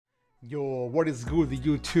Yo, what is good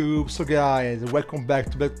YouTube? So guys, welcome back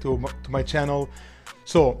to my channel.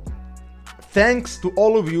 So thanks to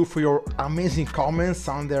all of you for your amazing comments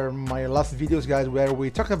under my last videos, guys, where we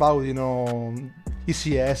talked about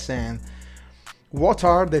DCS and what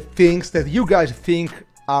are the things that you guys think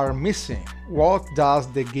are missing. What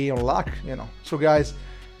does the game lack? So guys,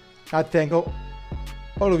 I thank all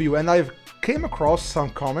of you, and I've came across some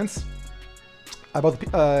comments about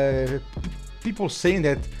people saying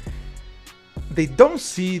that they don't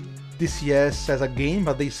see DCS as a game,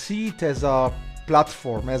 but they see it as a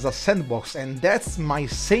platform, as a sandbox, and that's my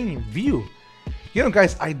same view.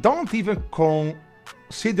 Guys, I don't even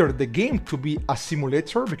consider the game to be a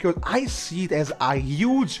simulator because I see it as a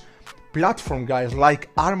huge platform, guys, like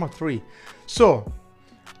Arma 3. So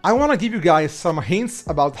I want to give you guys some hints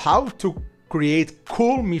about how to create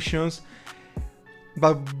cool missions,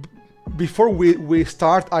 but before we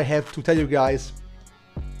start, I have to tell you guys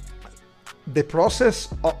the process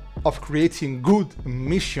of creating good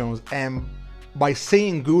missions, and by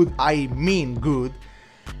saying good I mean good,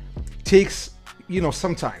 takes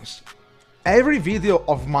sometimes. Every video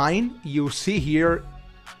of mine you see here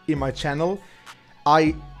in my channel,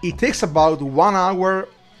 it takes about 1 hour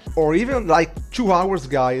or even like 2 hours,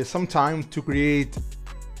 guys, sometimes to create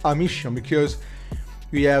a mission, because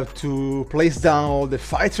we have to place down all the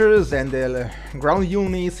fighters and the ground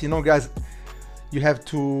units, guys. You have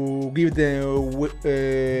to give the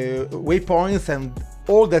waypoints, and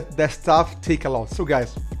all that stuff take a lot. So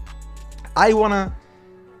guys, I wanna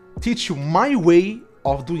teach you my way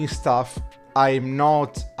of doing stuff. I'm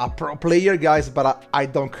not a pro player, guys, but I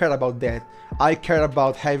don't care about that. I care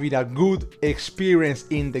about having a good experience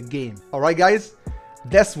in the game. Alright guys,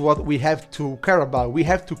 that's what we have to care about. We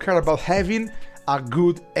have to care about having a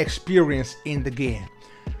good experience in the game.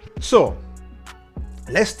 So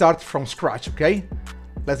let's start from scratch, okay?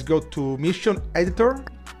 Let's go to mission editor.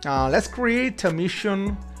 Let's create a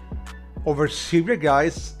mission over Syria,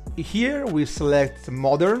 guys. Here we select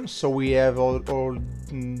modern, so we have all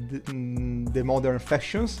the modern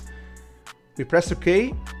factions. We press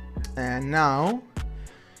OK, and now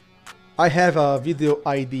I have a video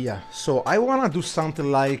idea. So I want to do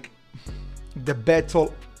something like the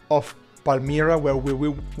Battle of Palmyra, where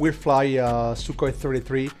we fly Sukhoi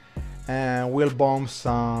 33 and we'll bomb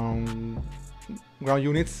some ground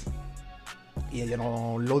units.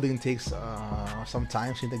 Loading takes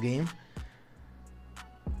sometimes in the game,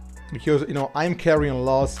 because I'm carrying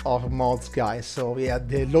lots of mods, guys, so yeah,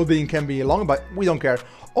 the loading can be long, but we don't care.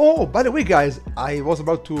 Oh, by the way, guys, I was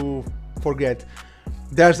about to forget,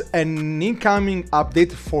 there's an incoming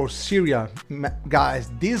update for Syria, guys.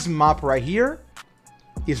 This map right here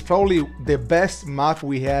is probably the best map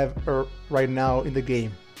we have right now in the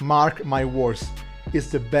game. Mark my words, it's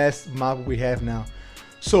the best map we have now.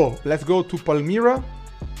 So let's go to Palmyra.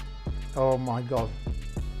 Oh my god,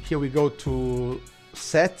 here we go to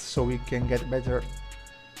set so we can get better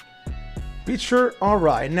picture. All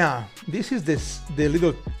right, now this is the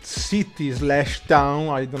little city slash town,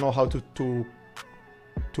 I don't know how to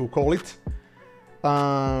call it.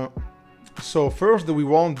 So first we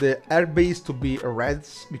want the airbase to be red,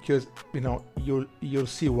 because you'll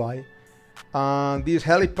see why. This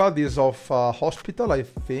helipad is of a hospital, I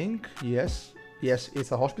think. Yes,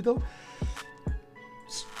 it's a hospital.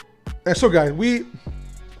 And so guys, we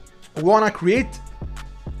want to create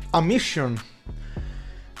a mission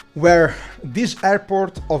where this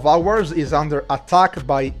airport of ours is under attack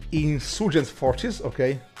by insurgent forces,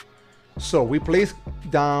 okay? So we place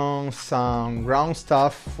down some ground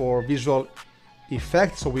stuff for visual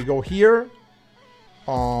effects. So we go here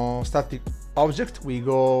on static object, we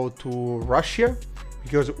go to Russia,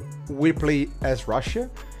 because we play as Russia.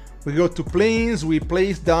 We go to planes, we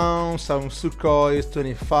place down some Sukhoi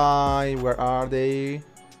 25, where are they?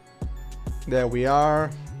 There we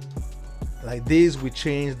are. Like this, we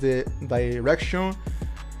change the direction.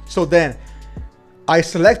 So then I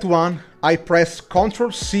select one, I press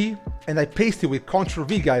Ctrl C, and I paste it with Ctrl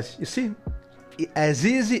V, guys. You see, as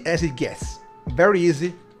easy as it gets, very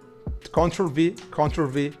easy. Ctrl V, Ctrl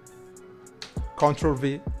V, Ctrl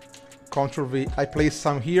V, Ctrl V. I place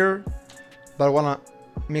some here, but I wanna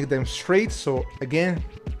make them straight. So again,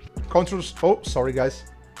 Ctrl. Oh, sorry, guys.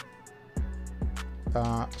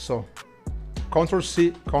 So Ctrl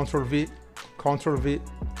C, Ctrl V, Ctrl V,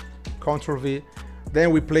 Ctrl V. Then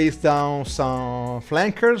we place down some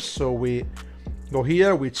flankers. So we go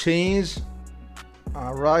here, we change.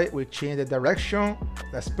 All right, we change the direction.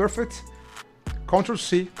 That's perfect. Ctrl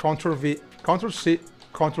C, Ctrl V, Ctrl C,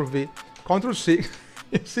 Ctrl V, Ctrl C.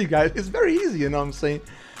 You see, guys, it's very easy, what I'm saying?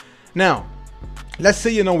 Now, let's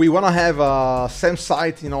say, you know, we want to have a same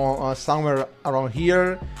site, you know, somewhere around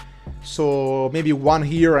here. So maybe one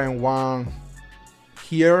here and one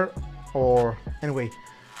here, or anyway.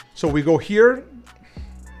 So we go here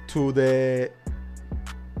to the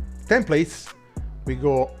templates. We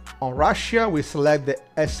go on Russia, we select the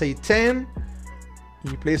SA10,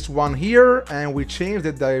 we place one here, and we change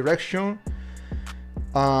the direction.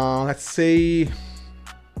 Let's say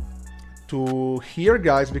to here,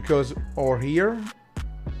 guys, because, or here,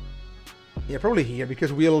 yeah, probably here,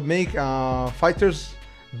 because we'll make fighters,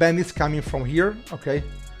 bandits coming from here. Okay.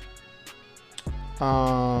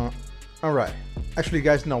 All right. Actually,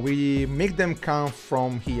 guys, no, we make them come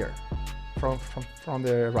from here, from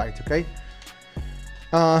the right. Okay.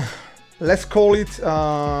 Let's call it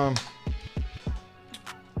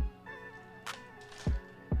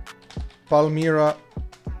Palmyra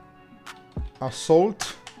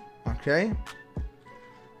Assault. Okay.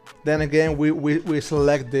 Then again, we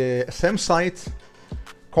select the same site,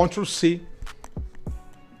 Control C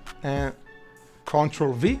and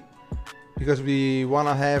Control V, because we want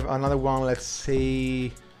to have another one, let's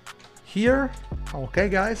say here. Okay,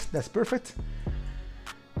 guys, that's perfect.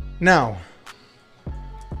 Now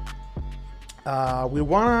we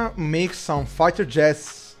want to make some fighter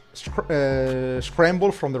jets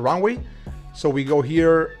scramble from the runway. So we go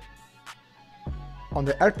here on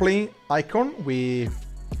the airplane icon, we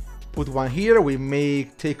put one here, we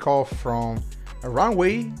make takeoff from a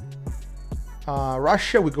runway.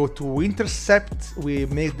 Russia, we go to intercept, we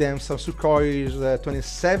make them some Sukhoi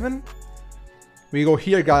 27. We go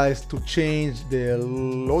here, guys, to change the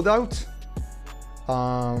loadout.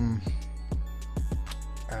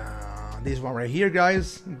 This one right here,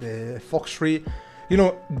 guys, the Fox 3. You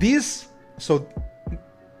know, these, so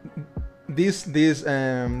these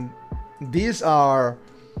are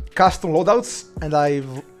custom loadouts, and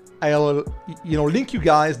I'll you know, link you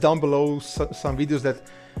guys down below some videos that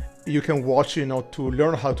you can watch, you know, to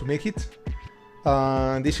learn how to make it.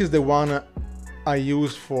 This is the one I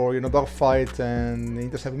use for, you know, dogfight and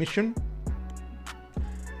intercept mission.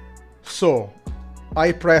 So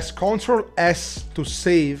I press Ctrl S to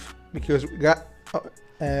save, because we got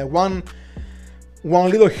one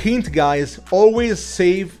little hint, guys: always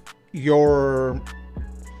save your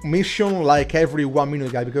mission like every 1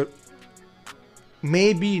 minute, guys, because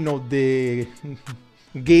maybe, you know, the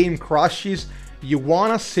game crashes. You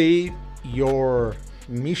wanna save your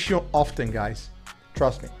mission often, guys,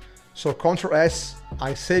 trust me. So Ctrl S,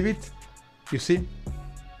 I save it, you see.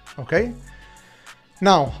 Okay,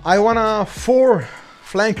 now I wanna 4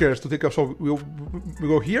 flankers to take off. So we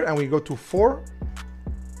go here and we go to 4.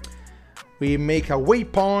 We make a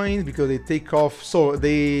waypoint because they take off. So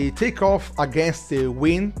they take off against the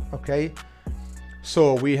wind. Okay,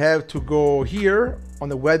 so we have to go here on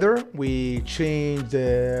the weather. We change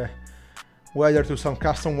the weather to some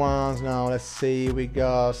custom ones. Now let's say we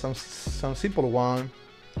got some simple one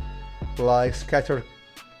like scatter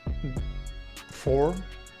 4.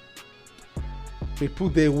 We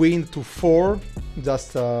put the wind to 4,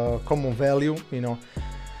 just a common value, you know.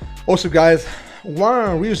 Also, guys,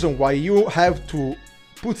 one reason why you have to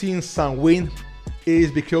put in some wind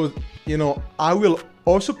is because, you know, I will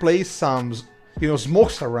also place some, you know,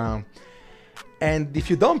 smokes around, and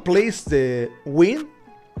if you don't place the wind,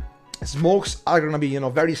 smokes are gonna be, you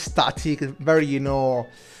know, very static, very, you know,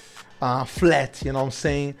 flat, you know what I'm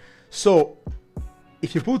saying. So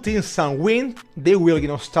if you put in some wind, they will, you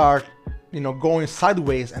know, start, you know, going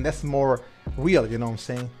sideways, and that's more real, you know what I'm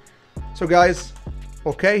saying. So guys,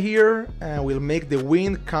 okay, here, and we'll make the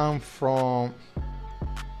wind come from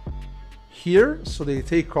here, so they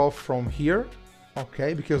take off from here.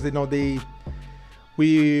 Okay, because they know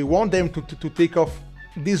we want them to take off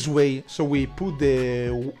this way, so we put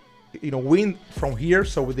the, you know, wind from here,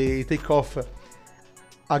 so they take off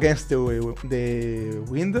against the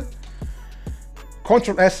wind.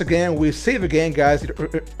 Ctrl S again, we save again, guys.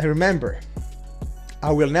 Remember,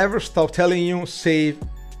 I will never stop telling you save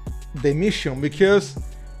the mission, because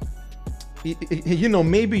you know,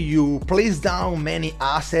 maybe you place down many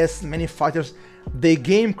assets, many fighters, the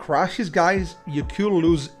game crashes, guys, you could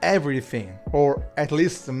lose everything, or at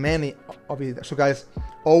least many of it. So guys,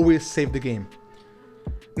 always save the game.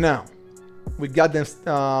 Now we got them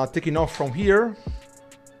taking off from here,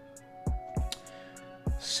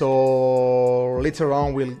 so later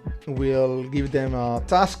on we'll give them a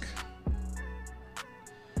task.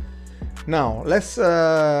 Now let's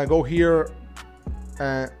go here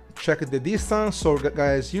and check the distance. So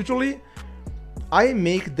guys, usually I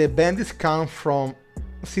make the bandits come from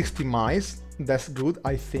 60 miles. That's good,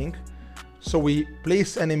 I think. So we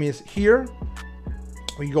place enemies here,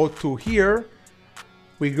 we go to here,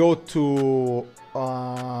 we go to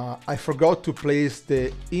I forgot to place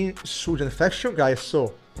the insurgent faction, guys.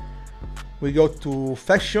 So we go to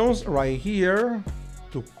factions right here,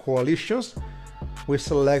 to coalitions. We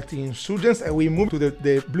select insurgents and we move to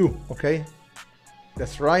the blue. Okay,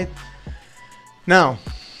 that's right. Now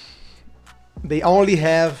they only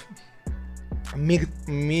have MiG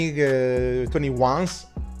 21s,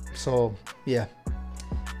 so yeah,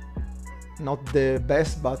 not the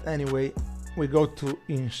best, but anyway. We go to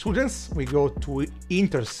insurgents, we go to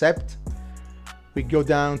intercept, we go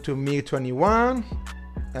down to MiG 21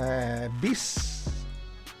 bis.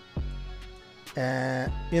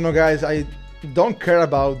 You know, guys, I don't care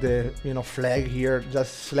about the flag here.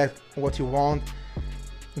 Just select what you want,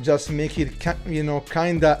 just make it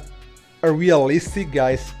kinda realistic,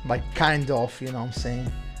 guys, by kind of, you know what I'm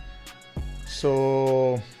saying.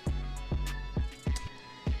 So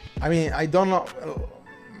I mean, I don't know,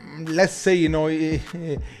 let's say,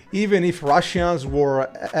 even if Russians were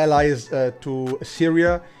allies to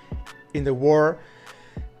Syria in the war,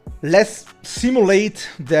 let's simulate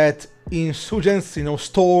that insurgents,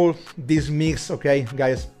 stole these MiGs, okay,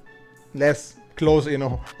 guys? Let's close,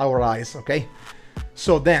 our eyes, okay?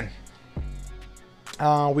 So then,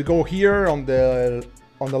 we go here on the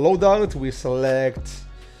loadout, we select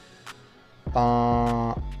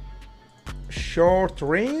short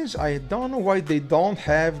range. I don't know why they don't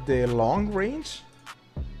have the long range.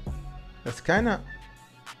 That's kinda...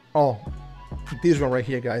 Oh, this one right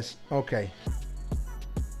here, guys. Okay.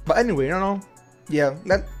 But anyway, yeah,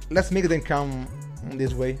 let's make them come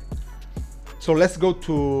this way. So let's go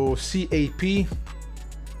to CAP,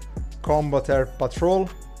 Combat Air Patrol,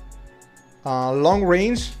 long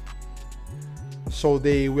range, so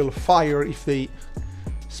they will fire if they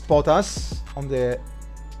spot us on the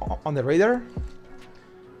radar.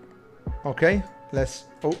 Okay, let's...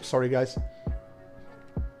 Oh, sorry, guys.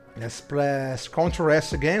 Let's press Ctrl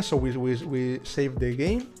S again, so we save the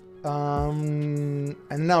game.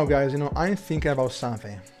 And now, guys, I'm thinking about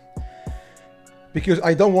something, because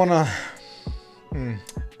I don't wanna...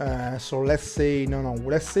 so let's say... No,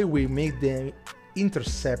 let's say we make the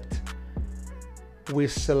intercept. We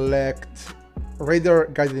select radar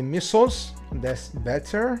guided missiles. That's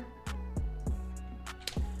better.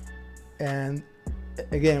 And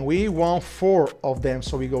again, we want 4 of them,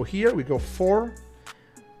 so we go here, we go 4,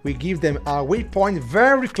 we give them a waypoint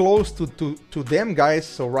very close to them, guys,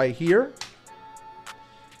 so right here.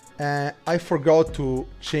 I forgot to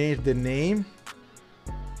change the name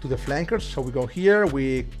to the flankers, so we go here,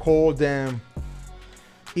 we call them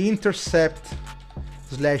intercept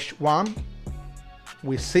 /1,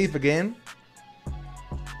 we save again.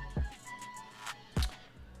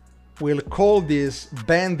 We'll call this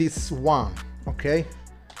Bandits 1, okay?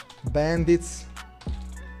 Bandits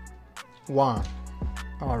 1.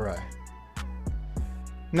 All right.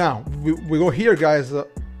 Now, we go here, guys, on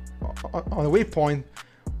the waypoint.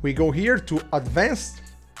 We go here to Advanced,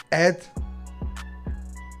 Add,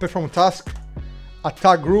 Perform Task,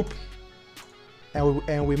 Attack Group,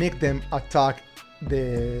 and we make them attack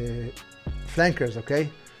the flankers, okay?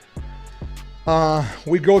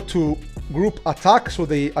 We go to Group Attack, so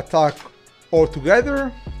they attack all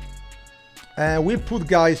together, and we put,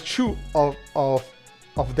 guys, 2 of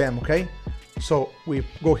them, okay? So we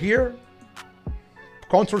go here,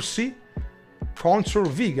 Ctrl C, Ctrl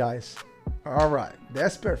V, guys. All right,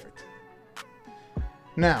 that's perfect.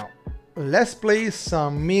 Now let's place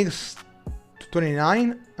some MiGs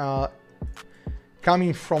 29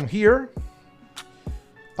 coming from here.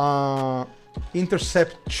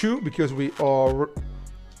 Intercept 2, because we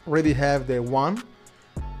already have the 1.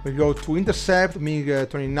 We go to intercept MiG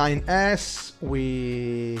 29S.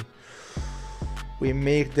 We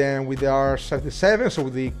make them with the R77, so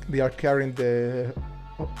they are carrying the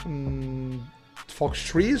Fox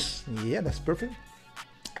trees. Yeah, that's perfect.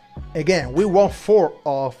 Again, we want 4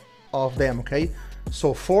 of them, okay?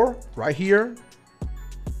 So 4 right here.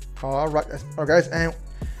 All right, guys, and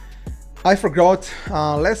I forgot.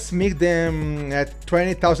 Let's make them at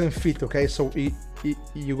 20,000 feet, okay? So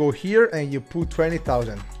you go here and you put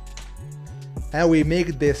 20,000, and we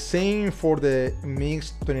make the same for the MiG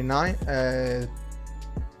 29,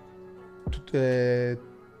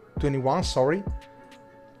 21. Sorry.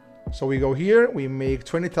 So we go here, we make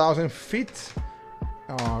 20,000 feet.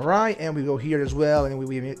 All right, and we go here as well, and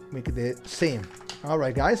we make it the same. All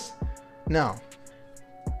right, guys. Now,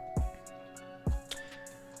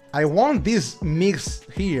 I want these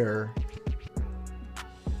MiGs here.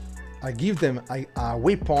 I give them a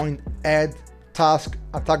waypoint, add task,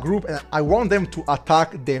 attack group, and I want them to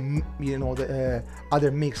attack the the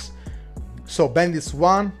other MiGs. So Bandits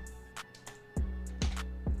 1,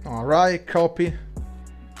 All right, copy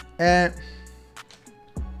and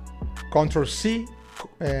Control C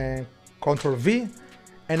and Control V,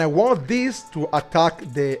 and I want this to attack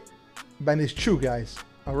the bandage 2, guys.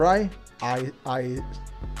 All right, I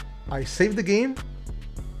save the game.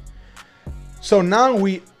 So now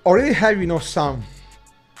we already have, you know, some,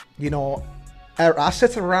 you know, air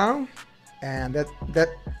assets around, and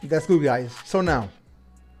that's good, guys. So now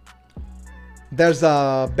there's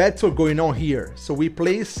a battle going on here, so we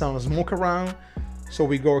place some smoke around. So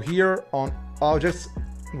we go here on objects,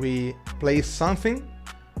 we place something,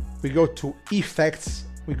 we go to effects,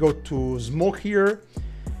 we go to smoke here,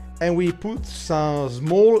 and we put some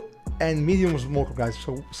small and medium smoke, guys.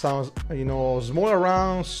 So some, you know, small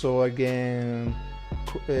around. So again,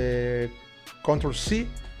 Control C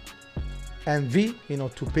and V, you know,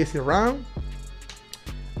 to paste it around.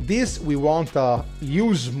 This we want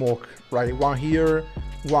use smoke, right? One here,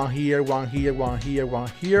 one here, one here, one here, one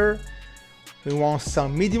here. We want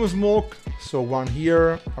some medium smoke, so one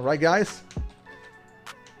here. All right, guys,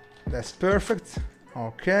 that's perfect.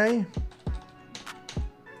 Okay,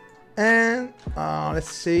 and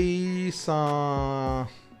let's say some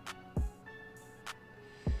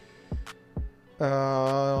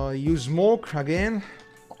use smoke again,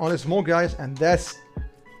 only smoke, guys, and that's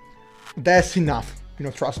enough, you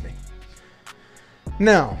know, trust me.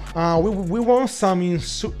 Now we want some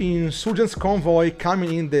insurgents convoy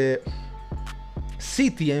coming in the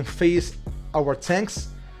city and face our tanks.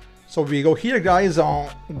 So we go here, guys, on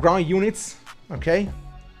ground units. Okay,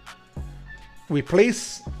 we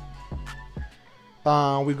place,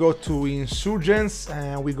 we go to insurgents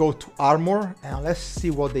and we go to armor, and let's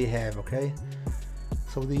see what they have. Okay,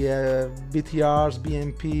 so the BTRs,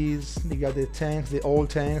 BMPs, they got the tanks, the old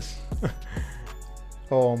tanks.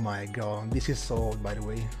 Oh my god, this is so old, by the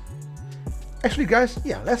way. Actually, guys,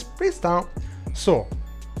 yeah, let's place down. So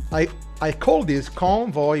I call this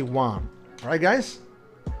convoy 1. All right, guys,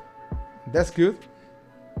 that's good.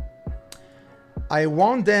 I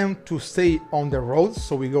want them to stay on the road,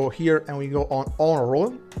 so we go here and we go on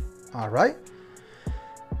road. All right,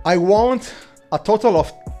 I want a total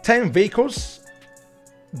of 10 vehicles.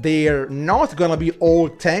 They're not gonna be all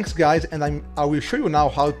tanks, guys, and I will show you now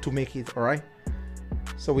how to make it. All right,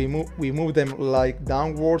 so we move them like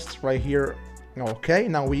downwards right here. Okay,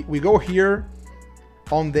 now we go here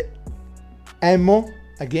on the ammo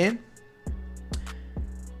again.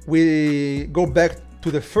 We go back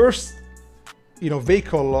to the first, you know,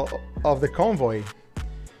 vehicle of the convoy.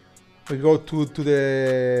 We go to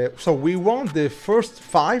the, so we want the first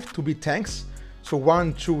 5 to be tanks. So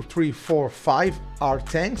 1, 2, 3, 4, 5 are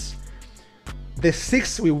tanks. The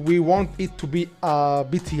 6 we want it to be a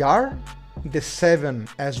BTR. The 7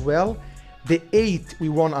 as well. The 8 we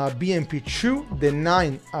want a BMP2. The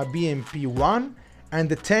 9 a BMP1, and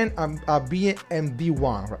the 10 a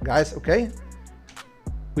BMD1, guys. Okay,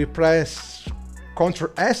 we press Ctrl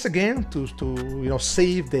S again to you know,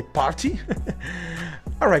 save the party.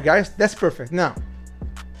 All right, guys, that's perfect. Now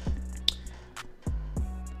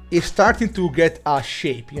it's starting to get a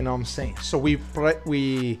shape, you know what I'm saying? So we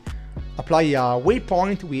apply a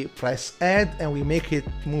waypoint, we press add, and we make it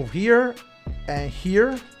move here and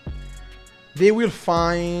here. They will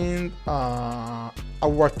find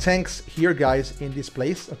our tanks here, guys, in this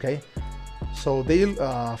place. Okay, so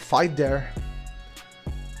they'll fight there.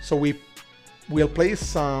 So we'll place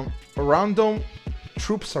some random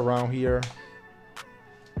troops around here.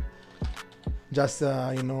 Just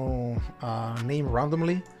you know, name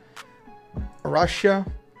randomly. Russia,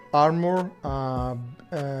 armor,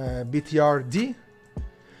 BTR-D.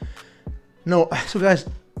 No, so guys,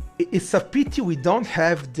 it's a pity we don't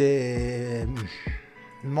have the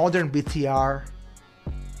modern BTR.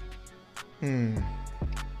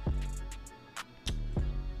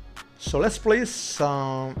 So let's place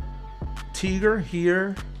some Tiger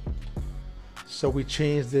here. So we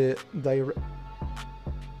change the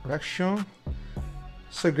direction.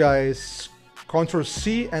 So guys, Ctrl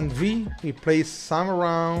C and V, we place some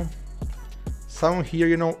around, some here,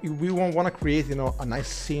 you know, we want to create, you know, a nice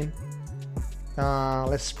scene.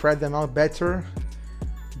 Let's spread them out better.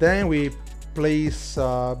 Then we place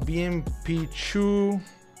BMP2,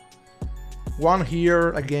 one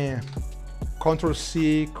here again, Ctrl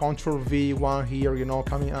C, Ctrl V, one here, you know,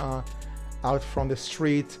 coming out from the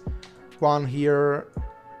street, one here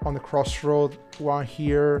on the crossroad, one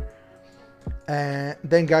here. And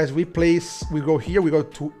then guys, we go here, we go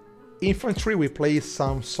to infantry, we place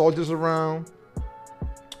some soldiers around.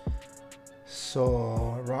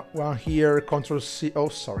 So one here, Ctrl C, oh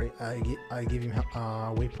sorry, I give him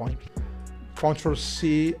a waypoint. Ctrl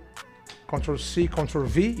C, Ctrl C, Ctrl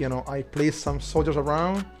V, you know, I place some soldiers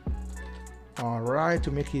around. All right,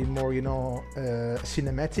 to make it more,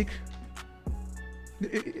 cinematic.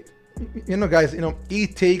 You know, guys,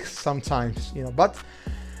 it takes some time, but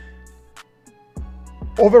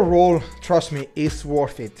overall, trust me, it's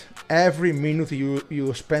worth it. Every minute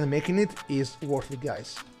you spend making it is worth it,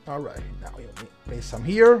 guys. All right, now you place some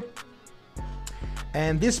here,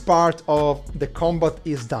 and this part of the combat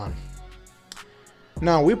is done.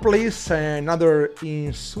 Now we place another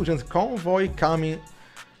insurgent convoy coming.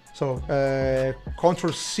 So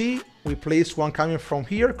Control C, we place one coming from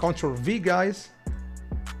here. Control V, guys.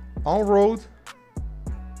 On road.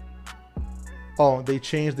 Oh, they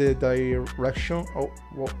changed the direction. Oh,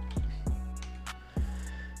 whoa.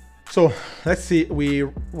 So let's see. We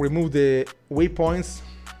remove the waypoints.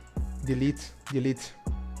 Delete.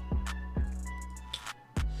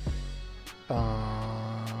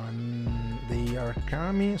 They are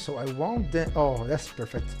coming. So I want them. Oh, that's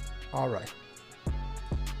perfect. All right.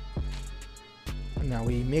 Now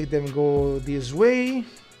we make them go this way,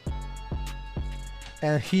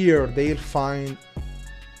 and here they'll find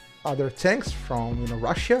other tanks from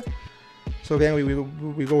Russia. So then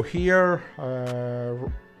we go here,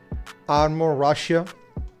 armor Russia.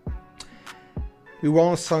 We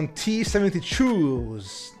want some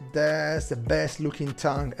T-72s. That's the best looking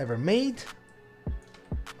tank ever made.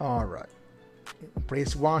 All right,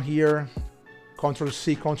 place one here. Control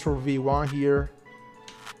C, Control V, one here.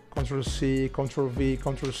 Control C, Control V,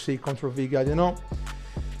 Control C, Control V, guys.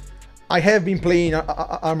 I have been playing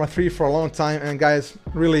Arma 3 for a long time, and guys,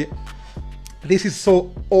 really, this is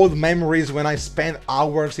so old memories when I spent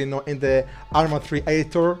hours, in the Arma 3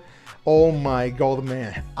 editor. Oh my god,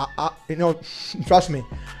 man! Trust me,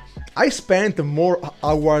 I spent more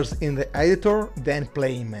hours in the editor than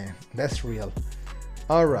playing, man. That's real.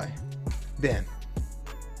 All right, then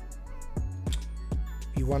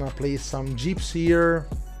we wanna place some jeeps here.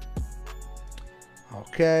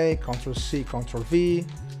 Okay, Control C, Control V,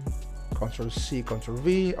 Control C, Control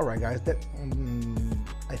V. All right, guys, that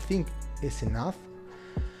I think is enough.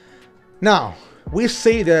 Now we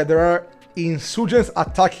say that there are insurgents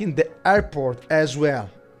attacking the airport as well.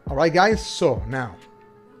 All right, guys. So now,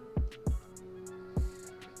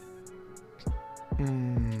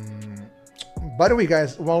 by the way,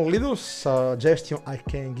 guys, one little suggestion I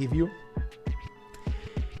can give you.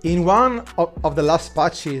 In one of the last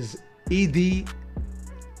patches, ED,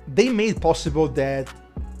 they made possible that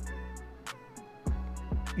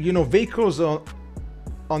vehicles on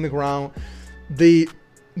the ground, they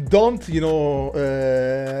don't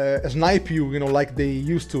snipe you like they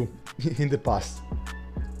used to in the past.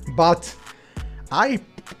 But I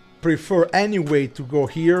prefer anyway to go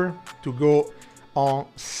here, to go on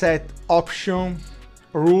set option,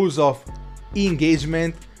 rules of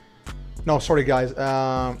engagement. No, sorry, guys.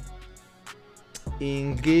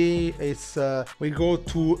 Engage. It's we go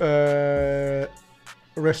to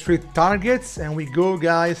restrict targets, and we go,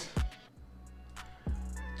 guys,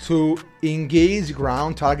 to engage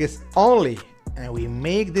ground targets only, and we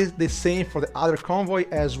make this the same for the other convoy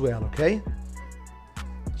as well. Okay,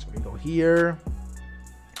 so we go here,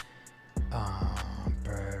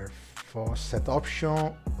 for set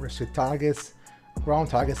option, restrict targets, ground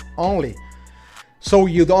targets only, so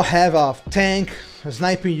you don't have a tank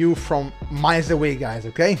sniping you from miles away, guys.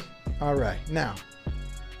 Okay, all right. Now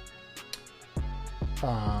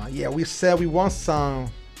yeah, we said we want some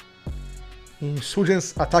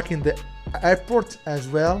insurgents attacking the airport as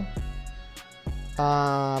well,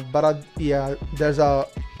 but yeah, there's a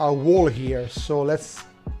wall here, so let's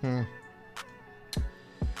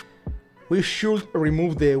we should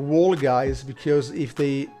remove the wall, guys, because if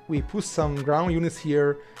we put some ground units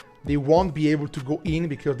here, they won't be able to go in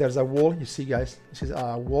because there's a wall. You see, guys, this is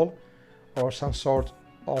a wall or some sort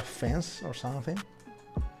of fence or something.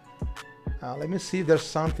 Let me see if there's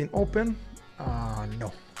something open.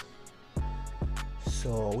 No.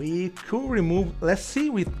 So we could remove. Let's see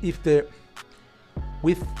with the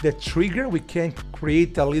trigger we can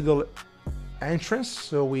create a little entrance.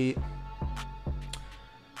 So we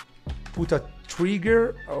put a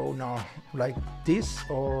trigger. Oh no, like this,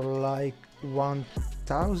 or like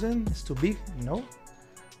 1000. It's too big. No,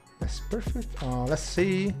 that's perfect. Let's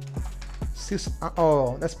see.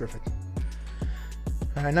 Oh, that's perfect.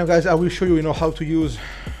 Now, guys, I will show you, how to use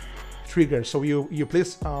triggers. So you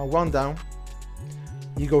place one down.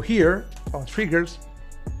 You go here on triggers.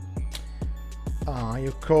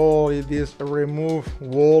 You call it this remove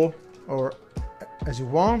wall, or as you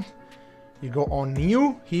want. You go on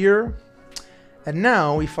new here, and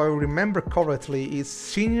now, if I remember correctly, it's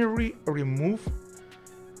scenery remove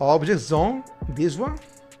object zone. This one.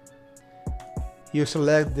 You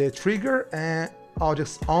select the trigger and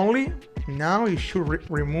objects only. Now you should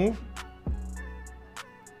remove.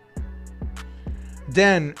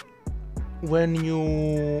 Then when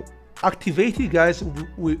you activate it, guys,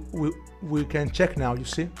 we can check now. You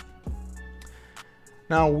see,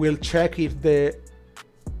 now we'll check if the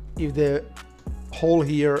hole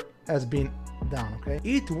here has been done. Okay,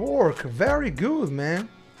 it worked very good, man.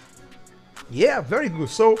 Yeah, very good.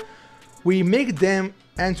 So we make them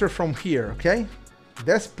enter from here. Okay,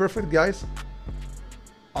 that's perfect, guys.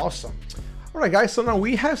 Awesome. All right, guys, so now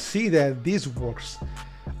we have seen that this works.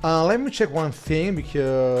 Let me check one thing,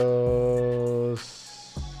 because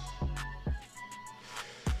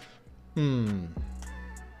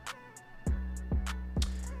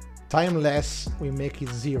timeless, we make it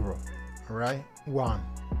 0. All right, 1.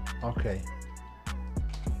 Okay,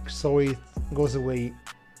 so it goes away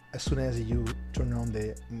as soon as you turn on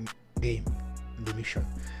the game, the mission.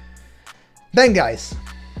 Then, guys,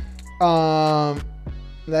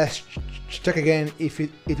 let's check again if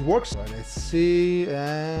it works. Let's see,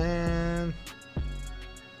 and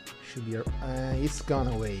should be it's gone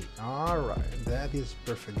away. All right, that is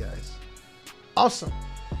perfect, guys. Awesome.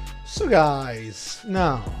 So, guys,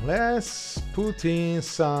 now let's put in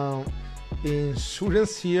some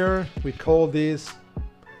insurgents here. We call this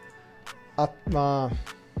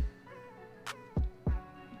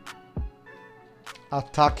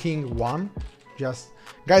attacking 1. Just,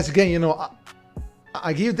 guys, again, you know,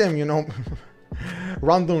 I give them, you know,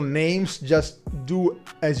 random names. Just do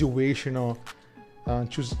as you wish, you know.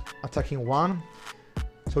 Choose attacking 1.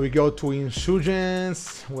 So we go to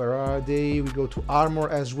insurgents. Where are they? We go to armor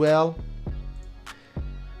as well.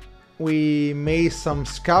 We made some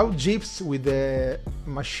scout jeeps with the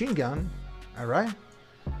machine gun. All right.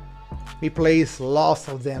 We place lots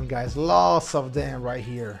of them, guys. Lots of them right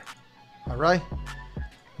here. All right.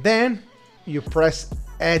 Then you press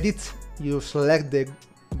edit. You select the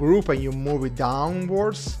group and you move it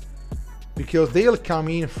downwards, because they'll come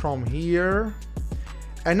in from here.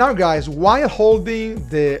 And now, guys, while holding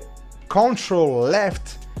the control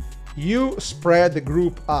left, you spread the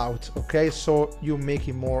group out. Okay, so you make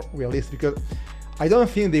it more realistic, because I don't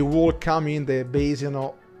think they will come in the base, you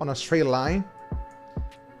know, on a straight line.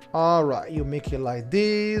 All right, you make it like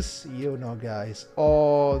this, you know, guys.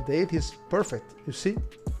 Oh, that is perfect. You see?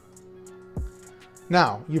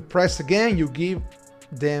 Now you press again, you give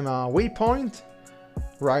them a waypoint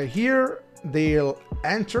right here. They'll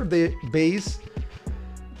enter the base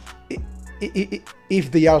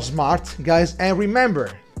if they are smart, guys. And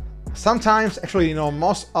remember, sometimes, actually, you know,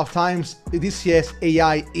 most of times DCS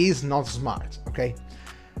AI is not smart. Okay.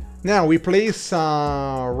 Now we place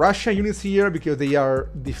Russian units here because they are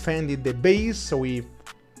defending the base. So we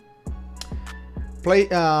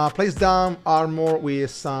place down armor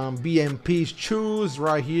with some BMP choose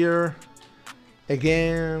right here.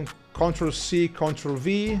 Again, Ctrl C, Ctrl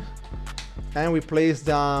V, and we place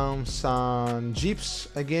down some jeeps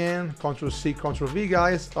again. Ctrl C, Ctrl V,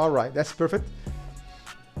 guys. All right, that's perfect.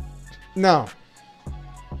 Now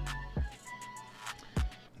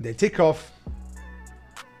they take off.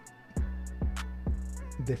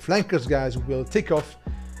 The flankers, guys, will take off.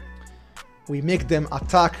 We make them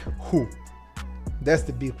attack who? That's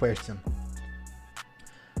the big question.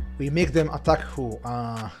 We make them attack who?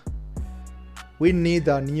 We need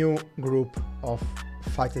a new group of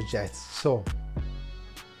fighter jets. So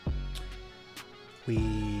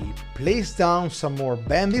we place down some more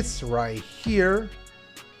bandits right here,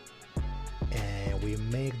 and we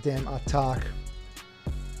make them attack.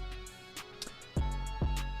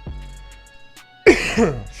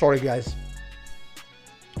 Sorry, guys.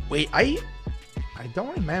 Wait, I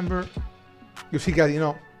don't remember. You see, guys, you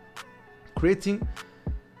know, creating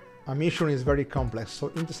a mission is very complex. So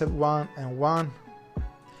intercept 1 and 1.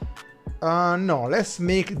 No, let's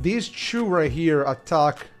make these 2 right here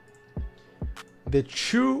attack the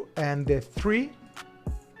 2 and the 3,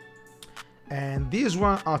 and this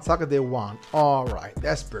one attack the 1. All right,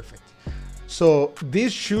 that's perfect. So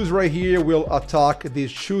these shoes right here will attack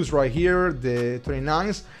these shoes right here, the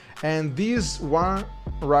 29s, and these one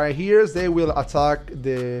right here, they will attack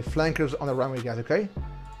the flankers on the runway, guys. Okay.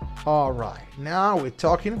 All right, now we're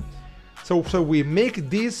talking. So we make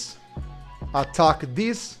this attack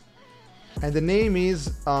this, and the name is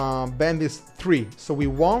bandits 3. So we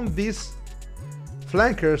want these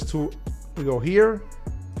flankers to go here,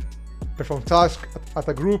 perform task at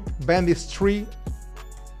a group bandits 3.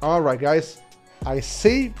 All right, guys, I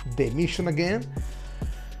save the mission again,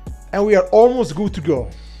 and we are almost good to go.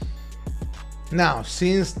 Now,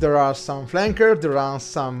 since there are some flankers, there are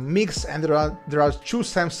some mix, and there are 2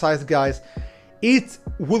 same size guys, it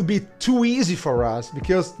would be too easy for us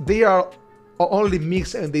because they are only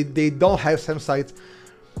mix and they don't have same sites.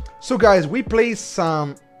 So guys, we place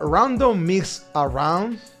some random mix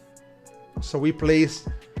around. So we place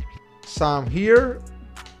some here,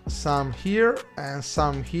 and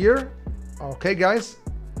some here. Okay guys,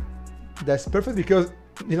 that's perfect, because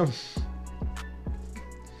you know,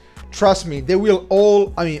 trust me, they will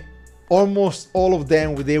all, I mean almost all of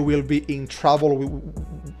them, they will be in trouble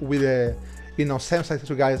with a, you know, same size.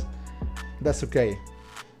 So guys, that's okay.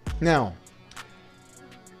 Now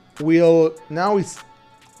it's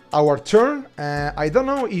our turn. I don't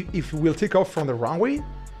know if we'll take off from the runway,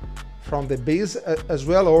 from the base as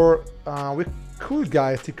well, or we could,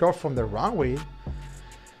 guys, take off from the runway.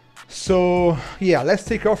 So yeah, let's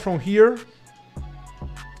take off from here.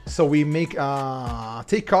 So we make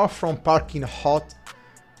take off from parking hot.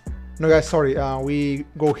 No guys, sorry, we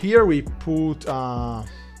go here, we put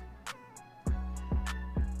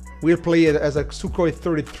we'll play it as a Sukhoi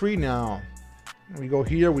 33 now. We go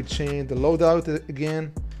here, we change the loadout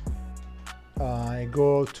again. I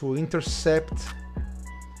go to intercept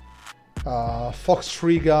Fox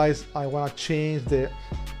 3, guys. I want to change the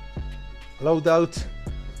loadout.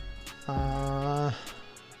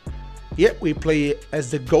 Yeah, we play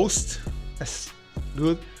as the Ghost. That's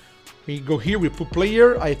good. We go here, we put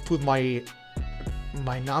player. I put my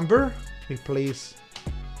number. We place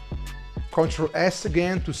Control S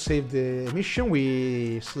again to save the mission.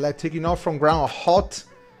 We select taking off from ground hot.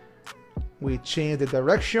 We change the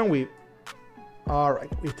direction. Alright,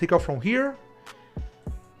 we take off from here.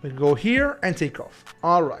 We go here and take off.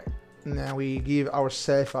 Alright, now we give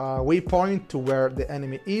ourselves a waypoint to where the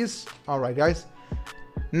enemy is. Alright guys,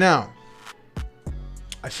 now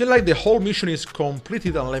I feel like the whole mission is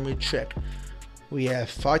completed, and let me check. We have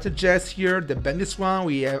fighter jets here, the bandits one,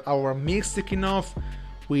 we have our mix taking off,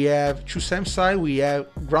 we have two same side, we have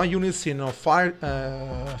ground units, you know,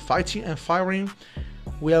 fighting and firing.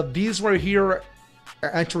 We have these right here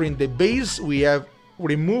entering the base. We have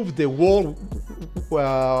removed the wall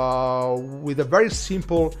with a very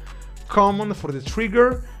simple command for the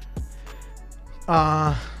trigger.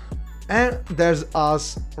 And there's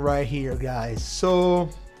us right here, guys. So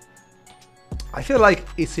I feel like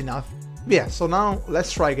it's enough. Yeah, so now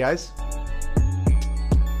let's try, guys.